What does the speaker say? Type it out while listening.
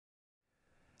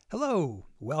Hello,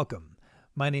 welcome.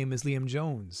 My name is Liam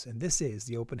Jones, and this is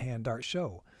the Open Hand Art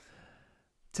Show.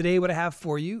 Today what I have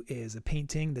for you is a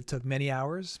painting that took many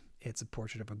hours. It's a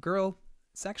portrait of a girl.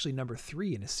 It's actually number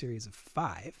 3 in a series of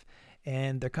 5,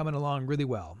 and they're coming along really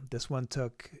well. This one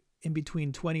took in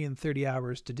between 20 and 30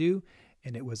 hours to do,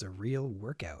 and it was a real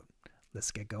workout.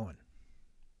 Let's get going.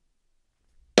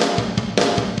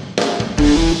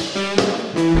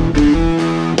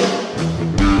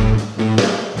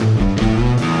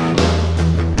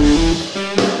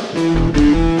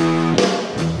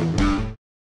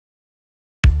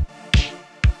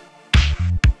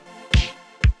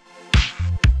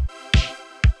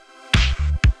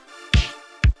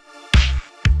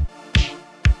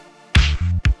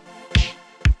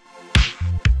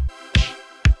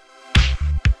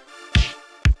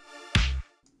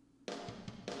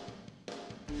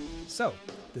 So,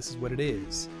 this is what it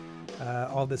is.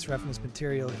 All this reference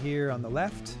material here on the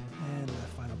left, and the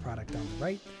final product on the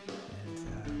right.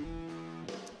 And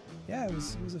yeah, it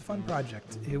was a fun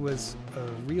project. It was a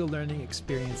real learning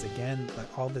experience again. But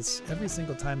all this, every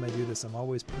single time I do this, I'm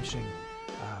always pushing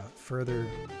further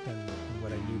than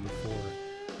what I knew before.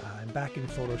 I'm back in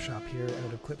Photoshop here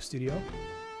out of Clip Studio.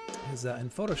 In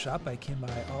Photoshop, I came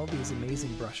by all these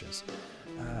amazing brushes,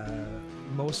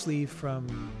 mostly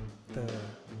from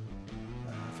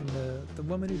the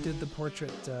woman who did the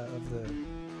portrait of the,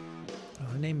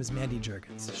 her name is Mandy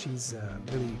Jurgens. She's a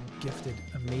really gifted,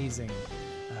 amazing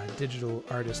digital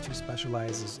artist who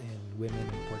specializes in women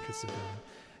and portraits of women.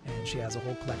 And she has a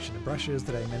whole collection of brushes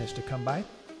that I managed to come by.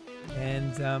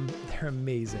 And they're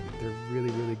amazing. They're really,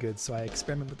 really good. So I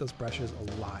experiment with those brushes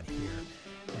a lot here.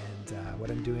 And what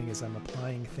I'm doing is I'm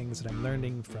applying things that I'm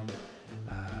learning from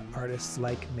artists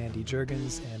like Mandy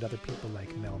Jurgens and other people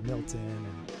like Mel Milton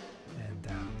and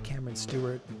Cameron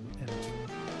Stewart and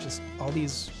just all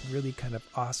these really kind of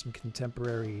awesome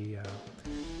contemporary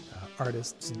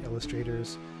artists and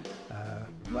illustrators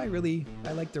who I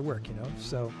like their work, you know.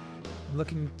 So I'm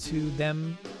looking to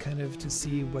them kind of to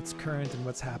see what's current and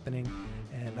what's happening.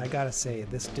 And I gotta say,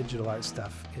 this digital art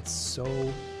stuff, it's so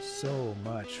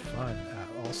much fun.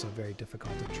 Also very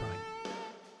difficult at trying.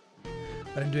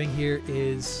 What I'm doing here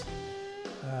is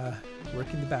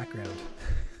working the background.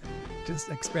 Just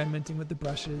experimenting with the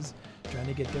brushes, trying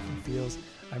to get different feels.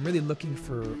 I'm really looking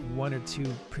for 1 or 2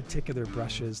 particular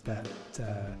brushes that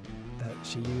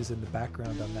she used in the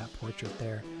background on that portrait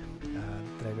there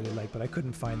that I really like, but I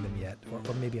couldn't find them yet, or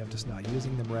maybe I'm just not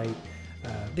using them right.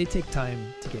 They take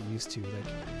time to get used to.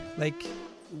 Like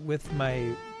with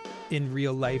my in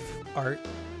real life art,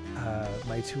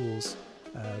 my tools,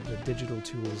 the digital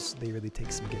tools, they really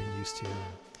take some getting used to.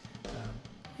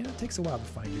 You know, it takes a while to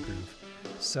find your groove.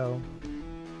 So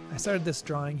I started this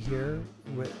drawing here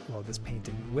this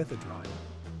painting with a drawing,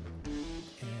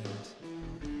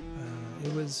 and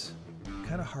it was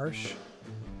kind of harsh.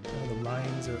 The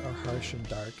lines are harsh and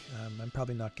dark. I'm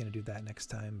probably not going to do that next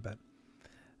time, but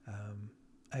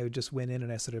I just went in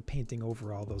and I started painting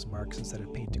over all those marks instead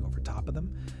of painting over top of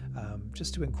them,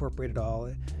 just to incorporate it all.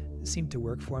 It seemed to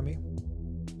work for me.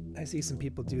 I see some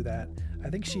people do that. I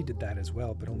think she did that as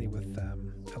well, but only with a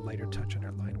lighter touch on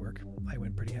her line work. I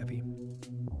went pretty heavy.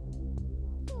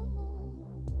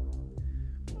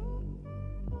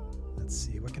 Let's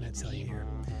see, what can I tell you here?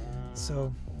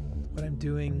 So what I'm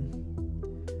doing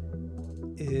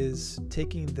is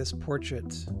taking this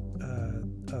portrait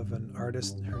of an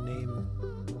artist. Her name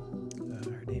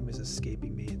is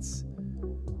escaping me.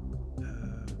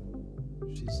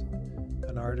 She's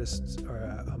an artist or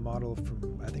a model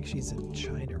from, I think she's in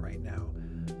China right now.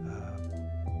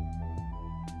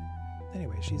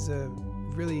 Anyway, I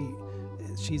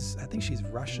think she's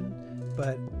Russian,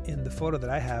 but in the photo that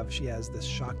I have, she has this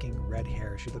shocking red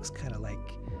hair. She looks kind of like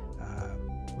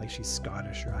she's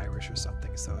Scottish or Irish or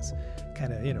something. So it's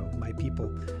kind of, you know, my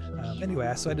people. Anyway,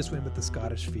 so I just went with the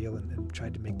Scottish feel and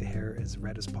tried to make the hair as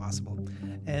red as possible.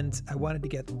 And I wanted to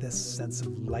get this sense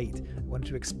of light. I wanted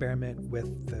to experiment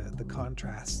with the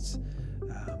contrasts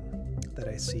that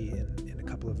I see in a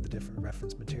couple of the different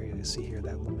reference materials. You see here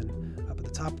that woman up at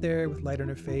the top there with light on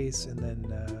her face, and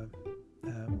then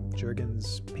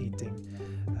Jurgens painting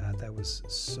that was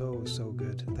so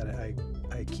good that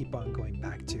I keep on going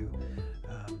back to.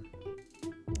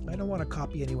 I don't want to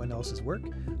copy anyone else's work.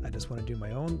 I just want to do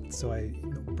my own. So I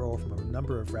borrow from a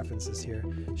number of references here.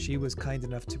 She was kind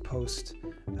enough to post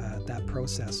that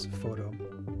process photo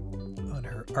on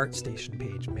her ArtStation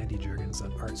page, Mandy Jurgens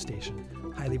on ArtStation.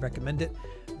 Highly recommend it.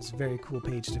 It's a very cool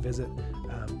page to visit.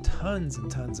 Tons and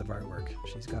tons of artwork.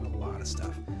 She's got a lot of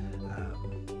stuff.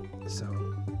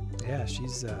 So yeah,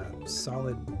 she's a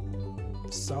solid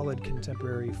solid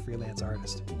contemporary freelance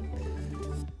artist.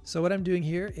 So what I'm doing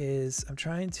here is I'm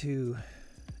trying to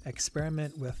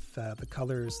experiment with the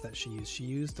colors that she used. She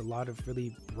used a lot of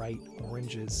really bright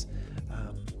oranges,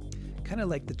 kind of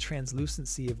like the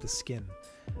translucency of the skin.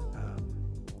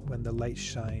 When the light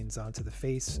shines onto the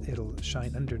face, it'll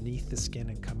shine underneath the skin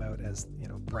and come out as, you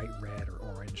know, bright red or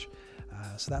orange.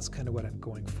 So that's kind of what I'm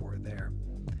going for there.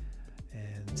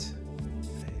 And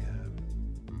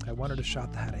I wanted a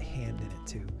shot that had a hand in it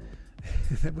too.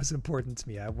 That was important to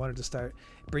me. I wanted to start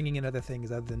bringing in other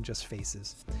things other than just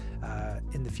faces.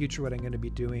 In the future, what I'm going to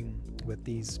be doing with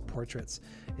these portraits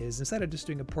is, instead of just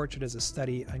doing a portrait as a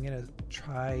study, I'm going to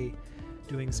try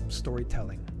doing some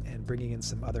storytelling and bringing in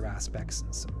some other aspects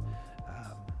and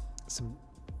some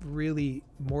really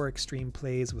more extreme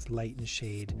plays with light and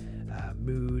shade,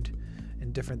 mood,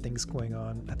 and different things going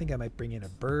on. I think I might bring in a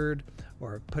bird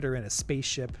or put her in a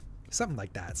spaceship, something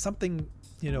like that. Something,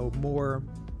 you know, more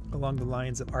along the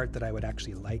lines of art that I would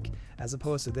actually like, as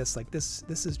opposed to this. Like this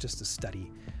is just a study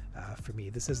for me.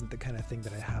 This isn't the kind of thing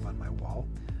that I have on my wall,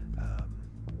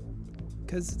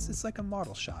 because it's like a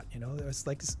model shot, you know. It's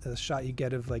like a shot you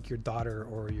get of like your daughter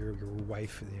or your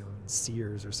wife, you know, in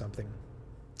Sears or something.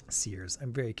 Sears.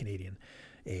 I'm very Canadian,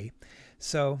 eh?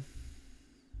 So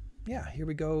yeah, here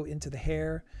we go into the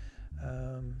hair,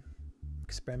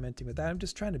 experimenting with that. I'm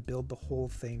just trying to build the whole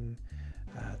thing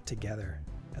together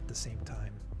at the same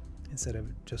time, instead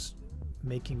of just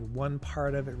making one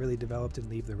part of it really developed and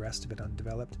leave the rest of it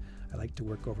undeveloped. I like to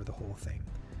work over the whole thing.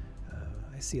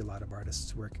 I see a lot of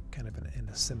artists work kind of in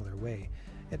a similar way.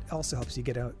 It also helps you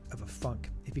get out of a funk.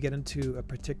 If you get into a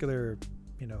particular,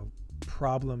 you know,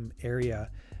 problem area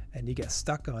and you get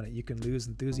stuck on it, you can lose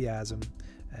enthusiasm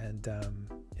and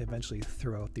eventually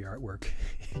throw out the artwork.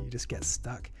 You just get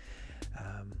stuck.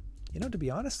 You know, to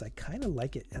be honest, I kind of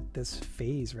like it at this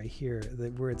phase right here,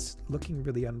 where it's looking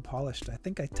really unpolished. I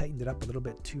think I tightened it up a little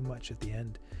bit too much at the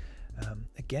end.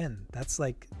 Again, that's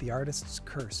like the artist's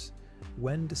curse.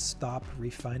 When to stop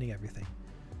refining everything.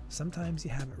 Sometimes you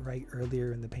have it right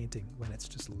earlier in the painting when it's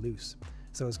just loose.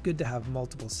 So it's good to have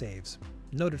multiple saves.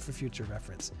 Noted for future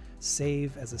reference.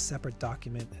 Save as a separate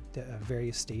document at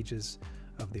various stages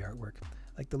of the artwork.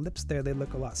 Like the lips there, they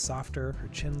look a lot softer. Her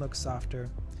chin looks softer.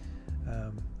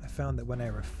 I found that when I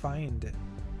refined it,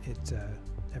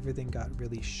 everything got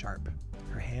really sharp.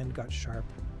 Her hand got sharp,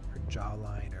 her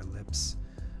jawline, her lips.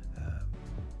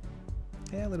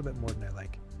 Yeah, a little bit more than I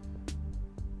like.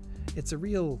 It's a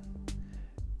real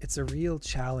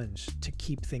challenge to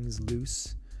keep things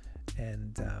loose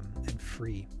and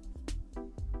free.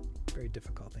 Very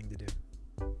difficult thing to do.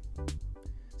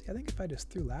 See, I think if I just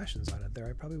threw lashes on it there,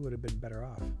 I probably would have been better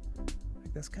off.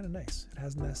 Like, that's kind of nice. It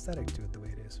has an aesthetic to it the way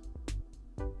it is.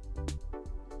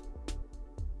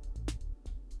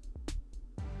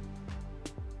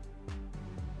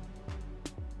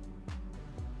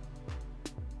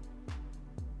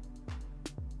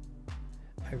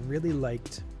 I really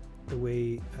liked the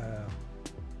way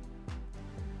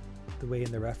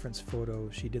in the reference photo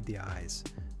she did the eyes.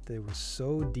 They were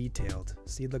so detailed.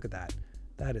 See, look at that.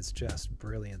 That is just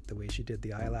brilliant, the way she did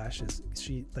the eyelashes.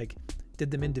 She like did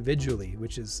them individually,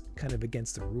 which is kind of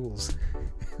against the rules.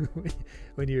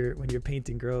 when you're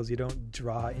painting girls, you don't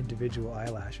draw individual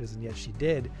eyelashes, and yet she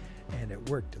did, and it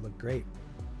worked. It looked great.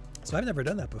 So I've never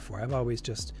done that before. I've always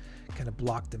just kind of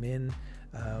blocked them in,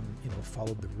 you know,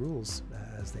 followed the rules,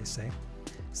 as they say.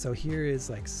 So here is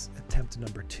like attempt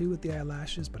number 2 with the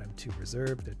eyelashes, but I'm too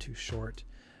reserved. They're too short.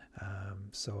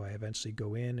 So I eventually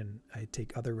go in and I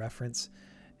take other reference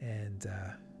and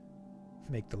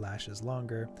make the lashes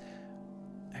longer.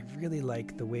 I really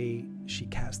like the way she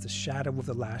cast the shadow of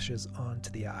the lashes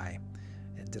onto the eye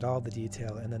and did all the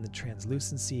detail, and then the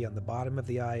translucency on the bottom of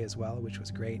the eye as well, which was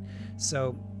great.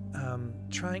 So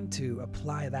trying to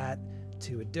apply that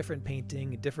to a different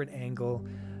painting, a different angle,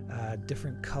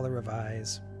 different color of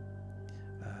eyes.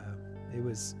 It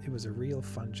was a real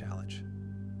fun challenge.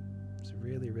 It was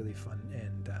really, really fun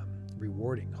and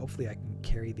rewarding. Hopefully I can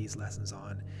carry these lessons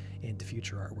on into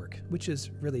future artwork, which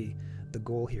is really the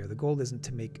goal here. The goal isn't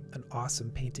to make an awesome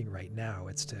painting right now.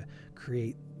 It's to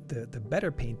create the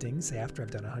better paintings, say, after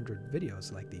I've done 100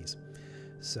 videos like these.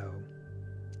 So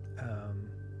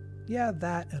yeah,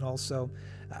 that, and also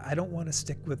I don't want to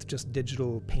stick with just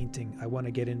digital painting. I want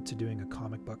to get into doing a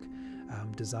comic book,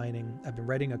 designing. I've been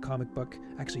writing a comic book,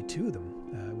 actually 2 of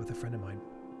them, with a friend of mine.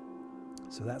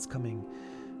 So that's coming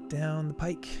down the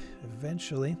pike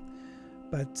eventually.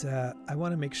 But I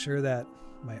want to make sure that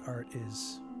my art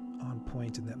is on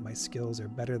point and that my skills are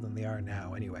better than they are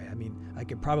now anyway. I mean, I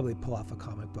could probably pull off a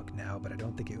comic book now, but I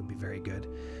don't think it would be very good.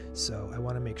 So I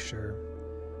want to make sure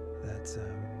that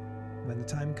when the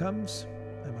time comes,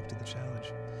 I'm up to the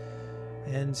challenge.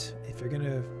 And if you're going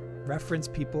to reference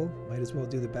people, might as well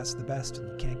do the best of the best. And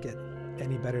you can't get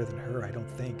any better than her, I don't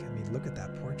think. I mean, look at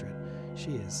that portrait.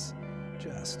 She is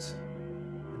just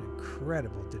an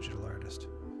incredible digital artist.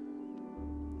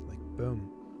 Like,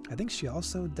 boom. I think she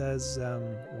also does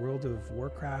World of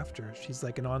Warcraft, or she's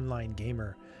like an online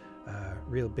gamer,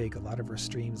 real big. A lot of her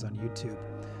streams on YouTube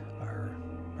are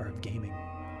of gaming.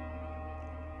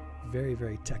 Very,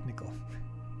 very technical.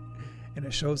 And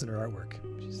it shows in her artwork.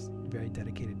 She's very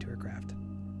dedicated to her craft.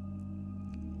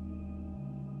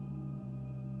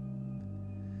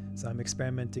 So I'm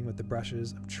experimenting with the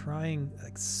brushes. I'm trying,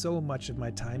 like, so much of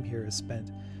my time here is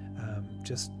spent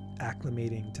just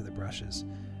acclimating to the brushes.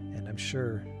 And I'm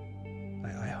sure,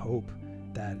 I hope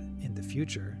that in the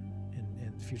future,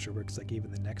 in future works, like even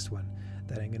the next one,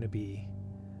 that I'm going to be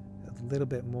a little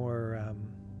bit more,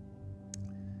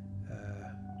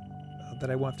 that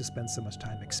I won't have to spend so much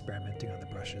time experimenting on the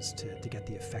brushes to get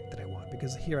the effect that I want.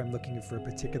 Because here I'm looking for a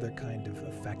particular kind of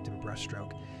effect and brush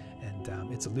stroke, and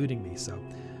it's eluding me. So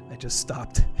I just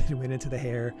stopped and went into the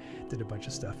hair, did a bunch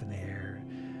of stuff in the hair,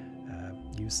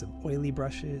 used some oily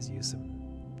brushes, used some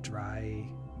dry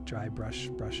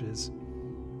brushes,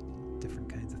 different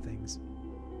kinds of things.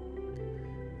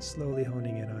 Slowly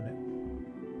honing in on it.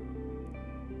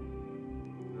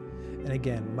 And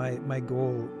again, my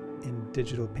goal in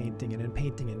digital painting and in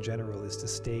painting in general is to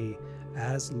stay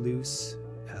as loose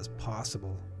as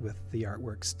possible with the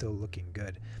artwork still looking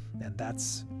good. And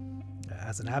that's,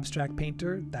 as an abstract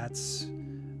painter, that's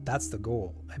the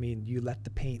goal. I mean, you let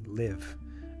the paint live.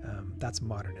 That's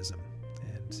modernism.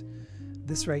 And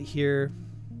this right here,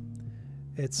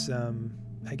 it's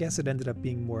I guess it ended up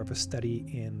being more of a study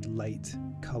in light,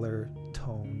 color,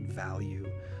 tone, value,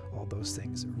 all those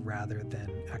things, rather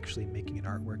than actually making an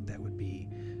artwork that would be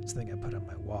something I put on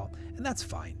my wall. And that's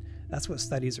fine. That's what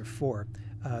studies are for.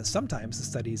 Sometimes the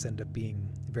studies end up being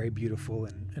very beautiful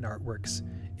and artworks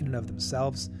in and of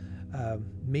themselves.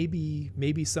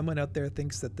 Maybe someone out there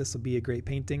thinks that this will be a great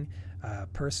painting.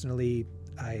 Personally,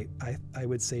 I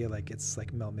would say, like, it's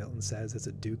like Mel Milton says, it's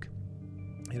a Duke.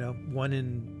 You know, one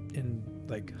in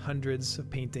like hundreds of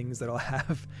paintings that I'll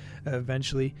have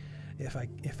eventually. If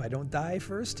I don't die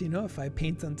first, you know, if I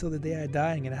paint until the day I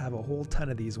die, I'm gonna have a whole ton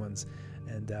of these ones.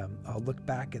 And I'll look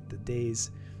back at the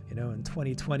days, you know, in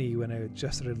 2020 when I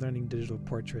just started learning digital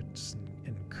portraits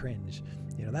and cringe.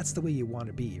 You know, that's the way you want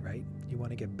to be, right? You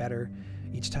want to get better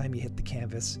each time you hit the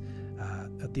canvas.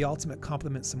 The ultimate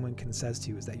compliment someone can says to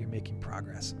you is that you're making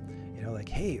progress. You know, like,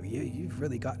 hey, you've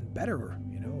really gotten better,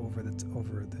 you know, over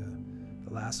the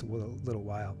last little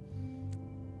while.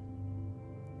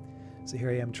 So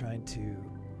here I am trying to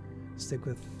stick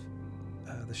with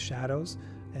the shadows,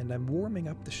 and I'm warming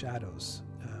up the shadows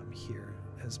here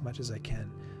as much as I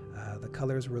can. The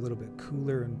colors were a little bit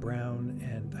cooler and brown,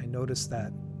 and I noticed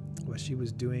that what she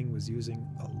was doing was using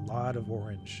a lot of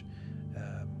orange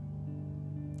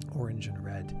and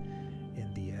red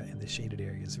in the shaded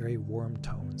areas, very warm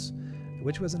tones,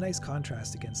 which was a nice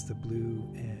contrast against the blue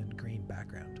and green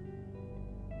background.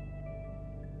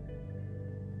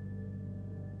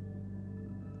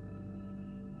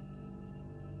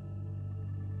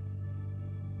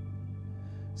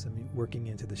 So I'm working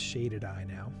into the shaded eye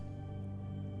now,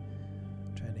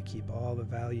 trying to keep all the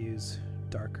values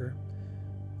darker.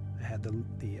 I had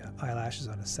the eyelashes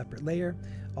on a separate layer.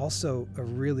 Also, a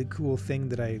really cool thing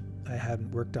that I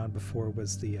hadn't worked on before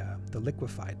was the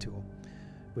liquify tool,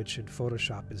 which in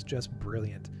Photoshop is just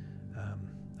brilliant.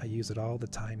 I use it all the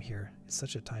time here. It's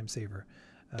such a time saver.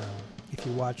 If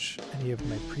you watch any of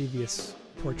my previous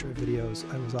portrait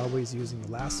videos, I was always using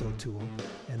the lasso tool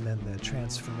and then the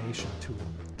transformation tool.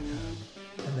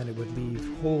 And then it would leave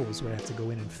holes where I have to go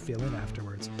in and fill in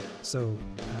afterwards. So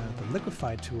the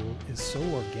liquify tool is so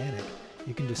organic,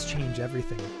 you can just change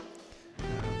everything.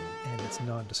 And it's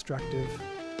non-destructive.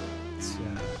 It's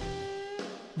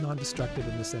non-destructive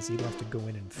in the sense that you don't have to go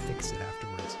in and fix it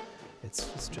afterwards.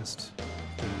 It's just,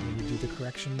 when you do the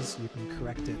corrections, you can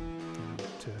correct it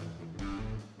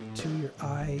to your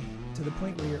eye, to the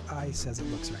point where your eye says it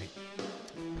looks right.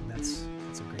 And that's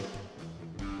a great thing.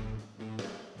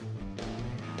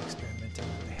 Experimenting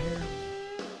with the hair.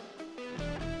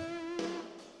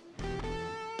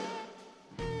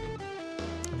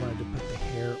 I wanted to put the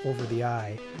hair over the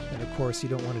eye, and of course you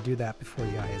don't want to do that before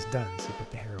the eye is done, so you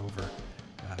put the hair over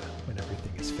when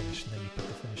everything is finished, and then you put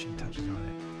the finishing touches on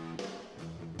it.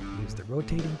 Use the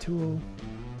rotating tool.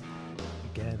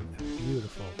 Again, a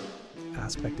beautiful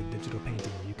aspect of digital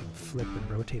painting where you can flip and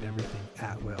rotate everything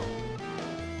at will.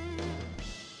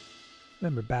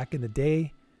 Remember back in the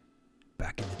day,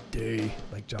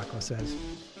 like Jocko says,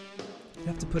 You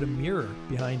have to put a mirror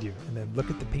behind you and then look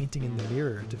at the painting in the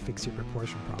mirror to fix your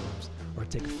proportion problems. Or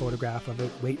take a photograph of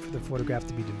it, wait for the photograph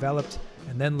to be developed,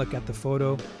 and then look at the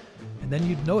photo, and then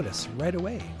you'd notice right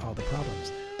away all the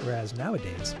problems. Whereas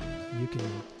nowadays, you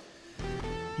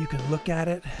can look at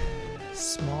it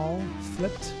small,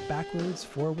 flipped, backwards,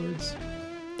 forwards.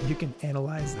 You can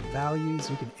analyze the values,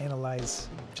 you can analyze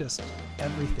just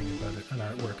everything about it, an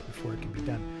artwork before it can be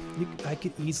done. I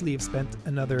could easily have spent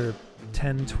another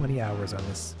 10, 20 hours on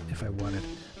this if I wanted,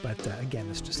 but again,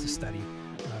 it's just a study,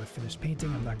 not a finished painting.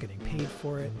 I'm not getting paid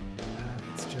for it.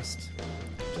 It's just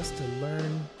to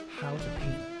learn how to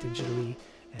paint digitally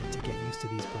and to get used to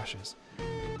these brushes.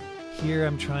 Here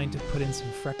I'm trying to put in some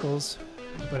freckles,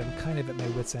 but I'm kind of at my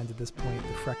wit's end at this point.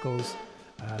 The freckles,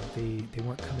 they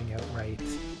weren't coming out right.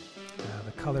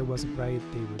 The color wasn't right.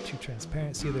 They were too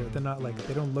transparent. See, they're not like,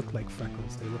 they don't look like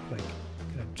freckles. They look like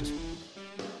kind of just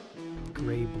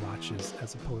gray blotches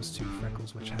as opposed to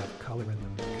freckles which have color in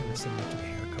them, kind of similar to the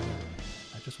hair color.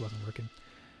 That just wasn't working.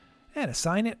 And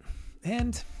assign it,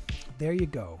 and there you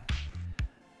go.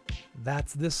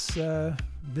 That's this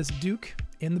Duke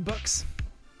in the books.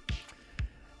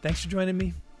 Thanks for joining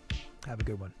me. Have a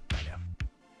good one. Bye.